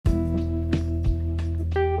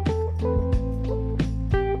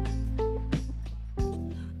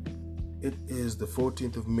the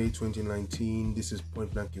 14th of May 2019. This is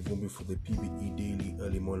Point Blank Ivumbi for the PBE Daily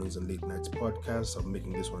Early Mornings and Late Nights podcast. I'm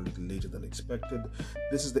making this one a little later than expected.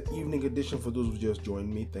 This is the evening edition for those who just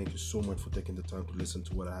joined me. Thank you so much for taking the time to listen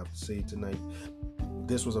to what I have to say tonight.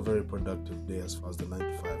 This was a very productive day as far as the 9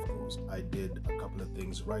 to 5 goes. I did a couple of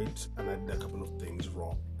things right and I did a couple of things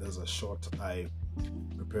wrong. There's a shot I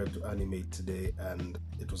prepared to animate today and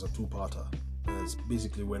it was a two-parter. As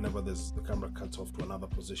basically whenever the camera cuts off to another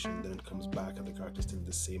position, then it comes back and the character is still in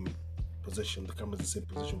the same position. The camera is in the same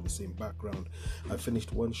position with the same background. I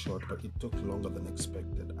finished one shot, but it took longer than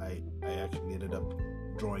expected. I actually ended up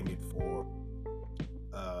drawing it for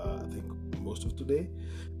I think most of today,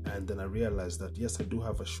 and then I realized that yes, I do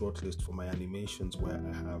have a short list for my animations where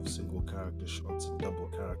I have single character shots and double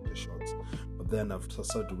character shots, but then I've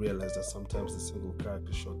started to realize that sometimes the single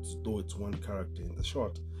character shots, though it's one character in the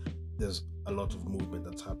shot, there's a lot of movement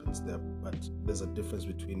that happens there, but there's a difference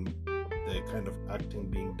between the kind of acting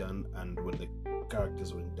being done and when the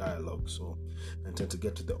characters are in dialogue. So I intend to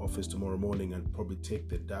get to the office tomorrow morning and probably take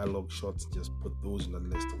the dialogue shots, just put those in the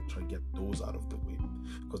list and try to get those out of the way,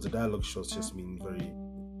 because the dialogue shots just mean very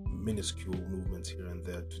minuscule movements here and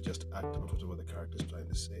there to just act out whatever the character is trying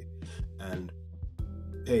to say. And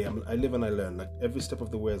hey, I live and I learn. Like every step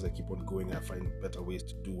of the way, as I keep on going, I find better ways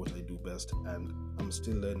to do what I do best, and I'm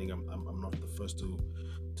still learning. I'm not the first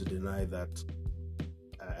to deny that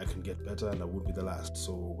I can get better, and I won't be the last.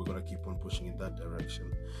 So we're gonna keep on pushing in that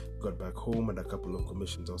direction. Got back home and a couple of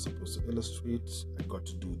commissions I was supposed to illustrate. I got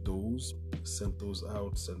to do those, sent those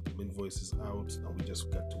out, sent invoices out. Now we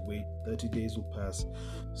just got to wait. 30 days will pass.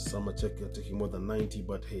 Some are taking more than 90,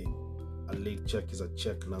 but hey, a late check is a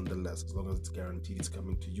check nonetheless. As long as it's guaranteed it's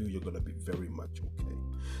coming to you, you're gonna be very much okay.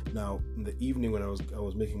 Now, in the evening when I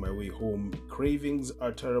was making my way home, cravings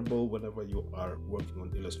are terrible whenever you are working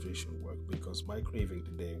on illustration work, because my craving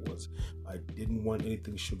today was I didn't want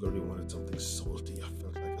anything sugary, I wanted something salty. I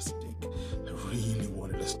felt like a steak. I really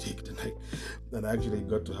wanted a steak tonight, and I actually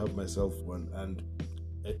got to have myself one. And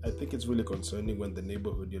I think it's really concerning when the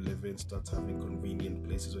neighborhood you live in starts having convenient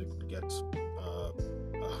places where you could get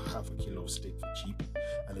half a kilo of steak for cheap,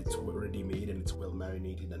 and it's already made and it's well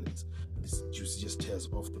marinated, and this juice just tears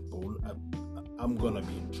off the bone. I'm gonna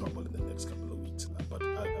be in trouble in the next couple of weeks, but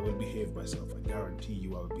I will behave myself. I guarantee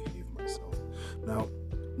you I will behave myself. Now,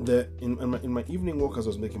 in my evening walk as I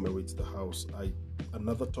was making my way to the house,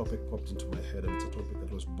 another topic popped into my head, and it's a topic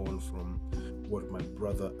that was born from what my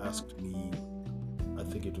brother asked me. I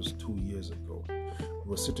think it was 2 years ago. We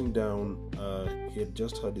were sitting down. He had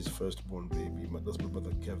just had his firstborn baby. That's my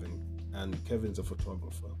brother Kevin, and Kevin's a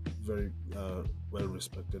photographer, very well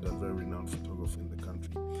respected and very renowned photographer in the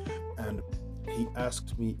country. And he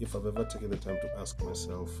asked me if I've ever taken the time to ask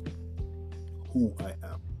myself who I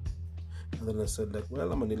am. And then I said, like,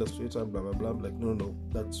 well, I'm an illustrator, blah blah blah. I'm like, no,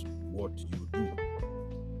 that's what you do.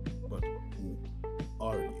 But who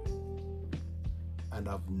are you? And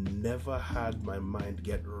I've never had my mind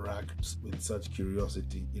get racked with such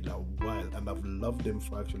curiosity in a while, and I've loved him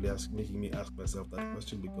for actually making me ask myself that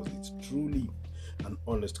question, because it's truly an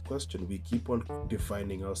honest question. We keep on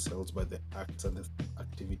defining ourselves by the acts and the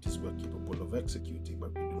activities we're capable of executing,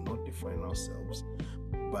 but we do not define ourselves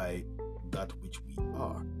by that which we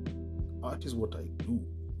are. Art is what I do,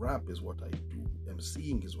 rap is what I do,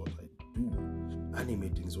 emceeing is what I do,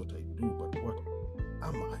 animating is what I do, but what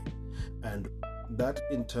am I? And that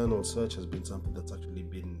internal search has been something that's actually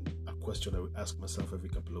been a question I would ask myself every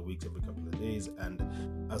couple of weeks, every couple of days, and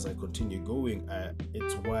as I continue going,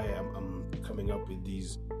 it's why I'm coming up with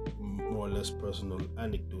these more or less personal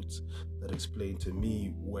anecdotes that explain to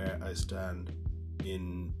me where I stand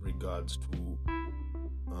in regards to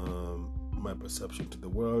my perception to the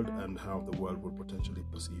world and how the world would potentially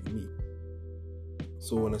perceive me.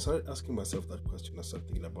 So when I started asking myself that question, I started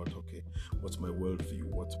thinking about, okay, what's my worldview?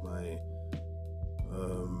 What's my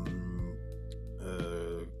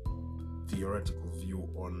theoretical view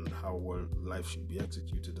on how life should be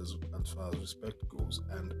executed as far as respect goes?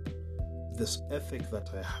 And this ethic that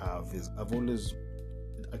I have is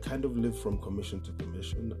I kind of live from commission to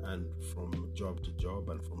commission and from job to job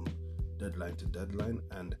and from deadline to deadline,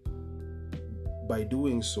 and by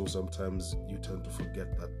doing so sometimes you tend to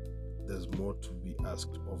forget that there's more to be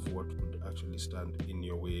asked of what would actually stand in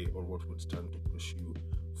your way or what would stand to push you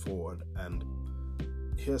forward. And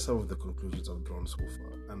here's some of the conclusions I've drawn so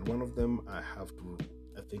far. And one of them I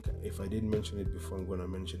think if I didn't mention it before, I'm going to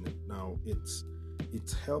mention it now.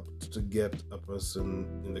 It's helped to get a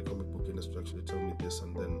person in the comic book industry actually tell me this,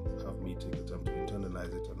 and then have me take the time to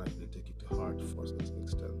internalize it and actually take it to heart for a certain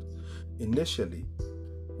extent. Initially,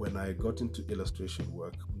 when I got into illustration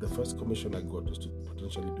work, the first commission I got was to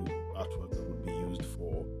potentially do artwork that would be used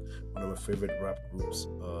for one of my favorite rap groups'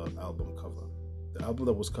 album cover. The album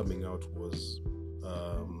that was coming out was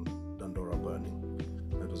Dandora Burning.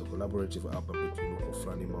 It was a collaborative album between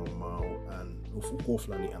Ukoflani Mau Mau and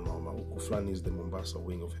Ukoflani and Mau Mau. Ukoflani is the Mombasa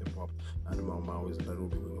wing of hip hop, and Mau Mau is the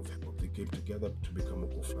Nairobi wing of hip hop. They came together to become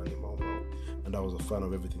Ukoflani Mau Mau, and I was a fan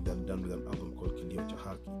of everything they'd done with an album called Kilio Cha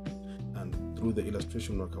Haki. And through the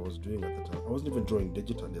illustration work I was doing at the time, I wasn't even drawing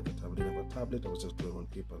digitally at the time. I didn't have a tablet. I was just drawing on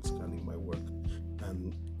paper and scanning my work.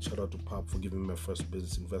 And shout out to Pap for giving me my first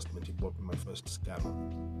business investment. He bought me my first scanner.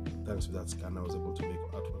 Thanks to that scanner, I was able to make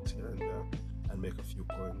artworks here and there and make a few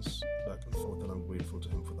coins back and forth, and I'm grateful to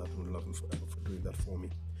him for that and love him forever for doing that for me.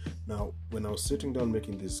 Now, when I was sitting down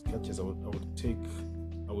making these sketches, I would take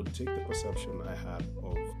the perception I had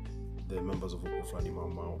of the members of Ukoflani Mau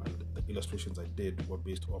Mau, and the illustrations I did were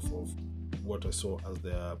based off of what I saw as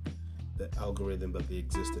the algorithm that they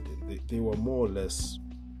existed in. They were more or less,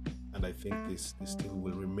 and I think they still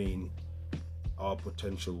will remain, our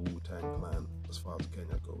potential Wu-Tang Clan as far as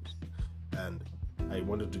Kenya goes. And I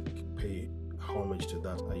wanted to pay homage to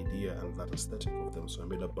that idea and that aesthetic of them, so I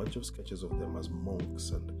made a bunch of sketches of them as monks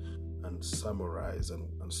and samurais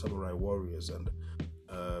and samurai warriors and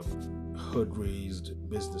hood-raised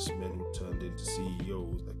businessmen who turned into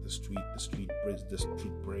CEOs, like the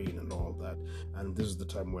street brain and all that. And this is the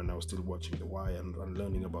time when I was still watching The Wire and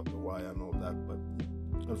learning about The Wire and all that. But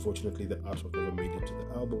unfortunately, the artwork never made it to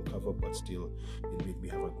the album cover, but still, it made me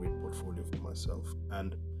have a great portfolio for myself.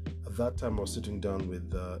 And at that time, I was sitting down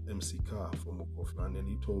with MC Carr from Ukoflani, and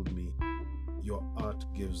he told me, "Your art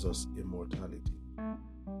gives us immortality.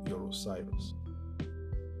 You're Osiris."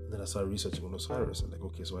 And then I started researching on Osiris, and like,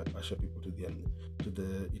 okay, so I usher people to the end, to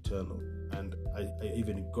the eternal. And I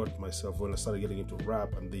even got myself, when I started getting into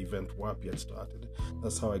rap and the event WAPI had started,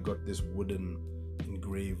 that's how I got this wooden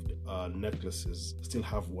engraved necklaces. I still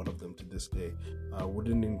have one of them to this day.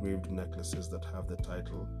 Wooden engraved necklaces that have the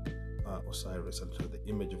title Osiris and the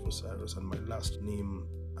image of Osiris, and my last name,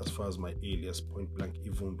 as far as my alias, point blank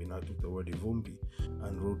Ivumbi. Now I took the word Ivumbi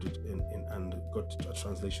and wrote it in and got a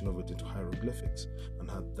translation of it into hieroglyphics and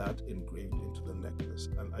had that engraved into the necklace.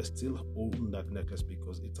 And I still own that necklace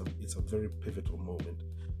because it's a very pivotal moment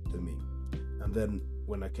to me. And then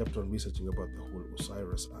when I kept on researching about the whole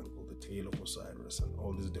Osiris angle, the tale of Osiris, and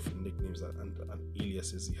all these different nicknames and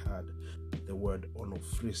aliases he had, the word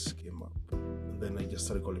Onofris came up. And then I just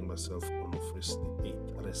started calling myself Onofris the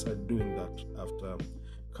Eighth. And I started doing that after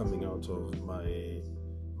coming out of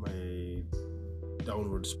my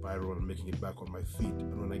downward spiral and making it back on my feet.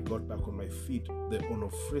 And when I got back on my feet, the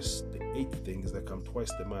Onofris the Eighth thing is like I'm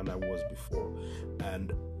twice the man I was before.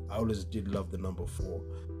 And I always did love the number 4.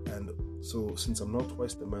 And so since I'm not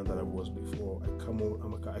twice the man that I was before, I come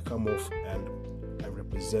off and I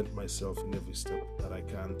represent myself in every step that I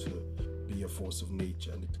can to be a force of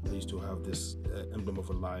nature. And I used to have this emblem of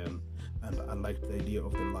a lion, and I liked the idea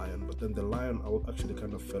of the lion. But then the lion actually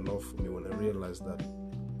kind of fell off for me when I realized that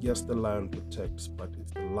yes, the lion protects, but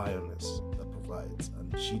it's the lioness that provides,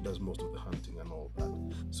 and she does most of the hunting and all that.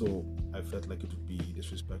 So I felt like it would be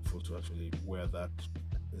disrespectful to actually wear that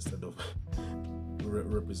instead of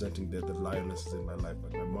representing the lionesses in my life.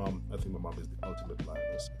 Like my mom, I think my mom is the ultimate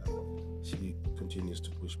lioness, and she continues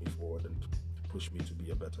to push me forward and to push me to be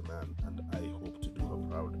a better man, and I hope to do her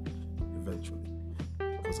proud eventually,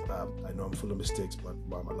 because I know I'm full of mistakes, but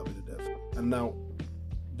Mom, I love you to death. And now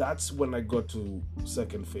that's when I got to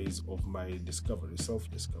second phase of my discovery,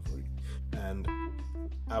 self-discovery. And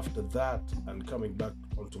after that, and coming back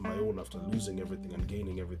onto my own after losing everything and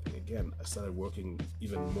gaining everything again, I started working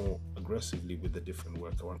even more aggressively with the different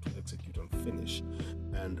work I want to execute and finish.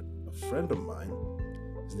 And a friend of mine,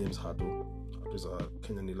 his name is Hato. Hato is a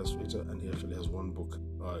Kenyan illustrator, and he actually has one book.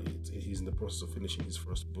 He's in the process of finishing his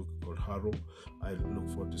first book called Haro. I look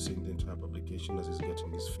forward to seeing the entire publication as he's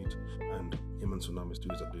getting his feet, and him and Tsunami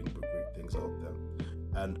Studios are doing great things out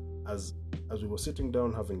there. And as we were sitting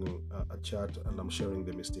down having a chat, and I'm sharing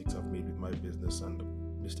the mistakes I've made with my business and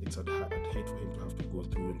mistakes I'd hate for him to have to go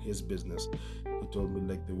through in his business, he told me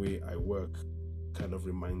like the way I work kind of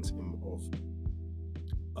reminds him of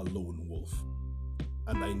a lone wolf.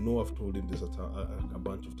 And I know I've told him this a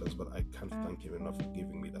bunch of times, but I can't thank him enough for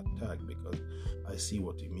giving me that tag, because I see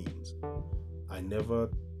what he means. I never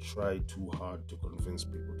try too hard to convince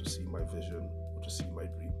people to see my vision or to see my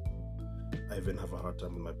dream. I even have a hard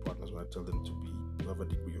time with my partners when I tell them to have a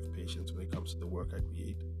degree of patience when it comes to the work I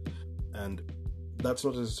create. And that's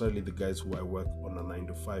not necessarily the guys who I work on a 9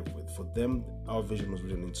 to 5 with. For them, our vision was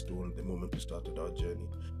written in stone the moment we started our journey.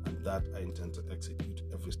 And and that I intend to execute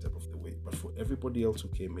every step of the way. But for everybody else who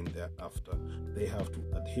came in thereafter, they have to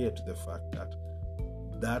adhere to the fact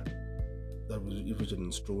that was written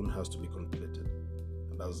in stone has to be completed.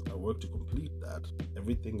 And as I work to complete that,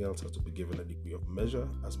 everything else has to be given a degree of measure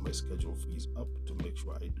as my schedule frees up to make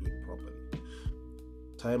sure I do it properly.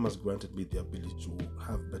 Time has granted me the ability to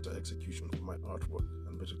have better execution for my artwork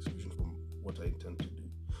and better execution from what I intend to do.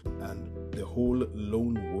 And the whole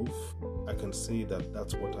lone wolf, I can say that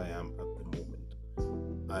that's what I am at the moment.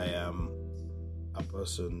 I am a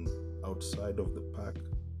person outside of the pack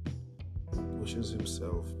who pushes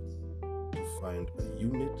himself to find a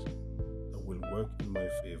unit that will work in my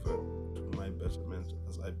favor to my betterment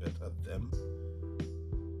as I better them,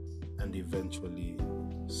 and eventually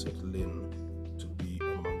settle in to be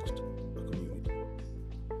amongst a community.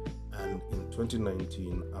 And in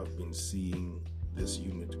 2019, I've been seeing this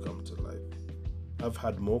unit come to life. I've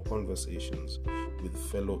had more conversations with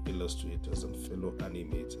fellow illustrators and fellow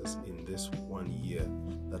animators in this 1 year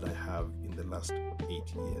than I have in the last 8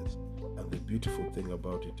 years. And the beautiful thing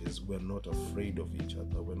about it is we're not afraid of each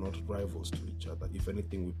other. We're not rivals to each other. If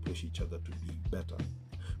anything, we push each other to be better.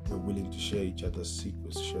 We're willing to share each other's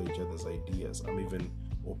secrets, share each other's ideas. I'm even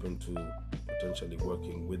open to potentially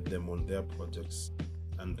working with them on their projects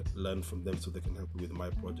and learn from them so they can help me with my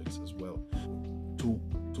projects as well.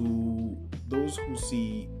 To those who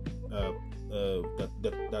see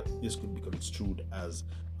that this could be construed as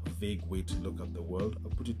a vague way to look at the world,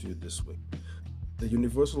 I'll put it to you this way. The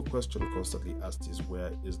universal question constantly asked is,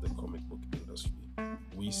 where is the comic book industry?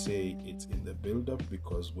 We say it's in the build-up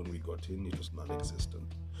because when we got in, it was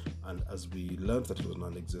non-existent. And as we learned that it was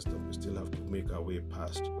non-existent, we still have to make our way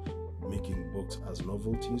past making books as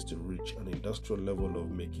novelties to reach an industrial level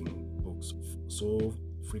of making books so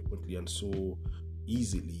frequently and so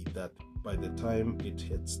easily that by the time it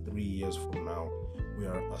hits 3 years from now, we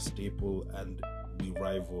are a staple and we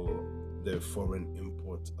rival the foreign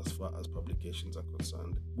imports as far as publications are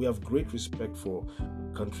concerned. We have great respect for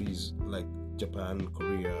countries like Japan,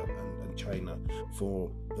 Korea, and China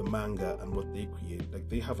for the manga and what they create. Like,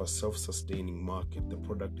 they have a self-sustaining market. The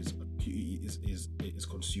product is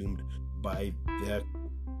consumed by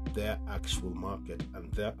their actual market,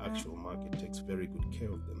 and their actual market takes very good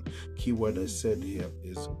care of them. Keyword I said here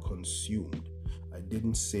is consumed. I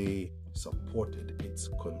didn't say supported, it's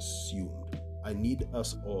consumed. I need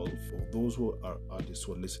us all, for those who are artists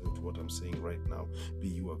who are listening to what I'm saying right now, be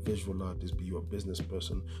you a visual artist, be you a business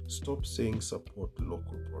person, stop saying support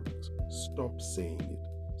local products. Stop saying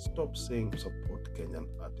it. Stop saying support Kenyan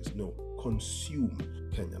artists. No, consume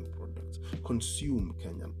Kenyan products. Consume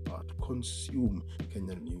Kenyan art. Consume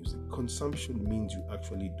Kenyan music. Consumption means you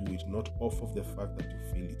actually do it not off of the fact that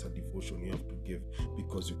you feel it's a devotion you have to give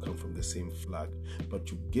because you come from the same flag,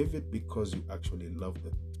 but you give it because you actually love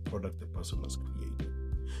the product the person has created.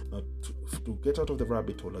 Now, to get out of the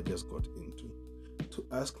rabbit hole I just got into, to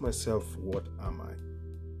ask myself, what am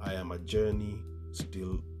I? I am a journey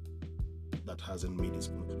still that hasn't made its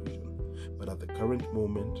conclusion. But at the current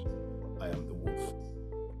moment, I am the wolf.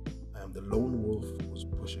 I am the lone wolf who's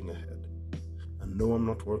pushing ahead. And no, I'm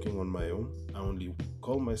not working on my own. I only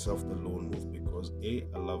call myself the lone wolf because A,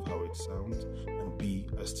 I love how it sounds, and B,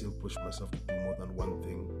 I still push myself to do more than one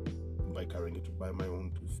thing by carrying it by my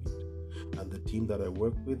own 2 feet. And the team that I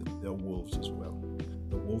work with, they're wolves as well.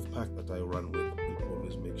 The wolf pack that I run with will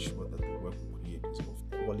always make sure that the work we create is of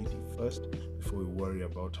quality first before we worry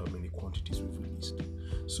about how many quantities we've released.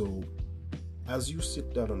 So as you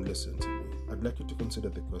sit down and listen to me, I'd like you to consider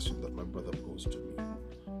the question that my brother posed to me.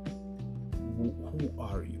 Who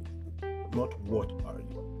are you? Not what are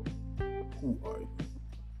you? Who are you?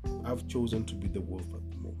 I've chosen to be the wolf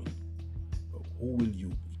at the moment. But who will you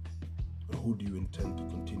be? And who do you intend to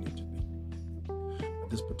continue to be? At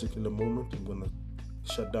this particular moment, I'm going to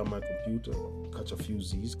shut down my computer, catch a few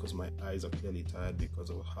Z's because my eyes are clearly tired because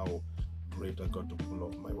of how great I got to pull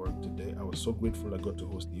off my work today. I was so grateful I got to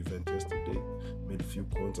host the event yesterday, made a few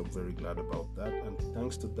coins. I'm very glad about that, and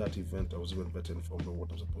thanks to that event I was even better informed on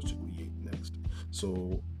what I'm supposed to create next.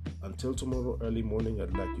 So until tomorrow early morning,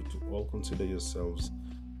 I'd like you to all consider yourselves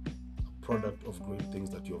a product of great things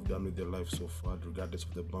that you have done with your life so far, regardless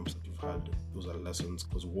of the bumps that you've had. Those are lessons,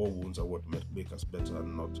 because war wounds are what make us better,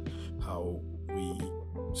 and not how we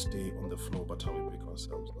stay on the floor, but how we pick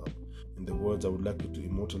ourselves up. In the words I would like you to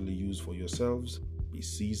immortally use for yourselves, be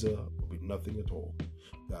Caesar or be nothing at all.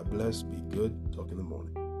 God bless, be good, talk in the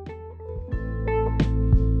morning.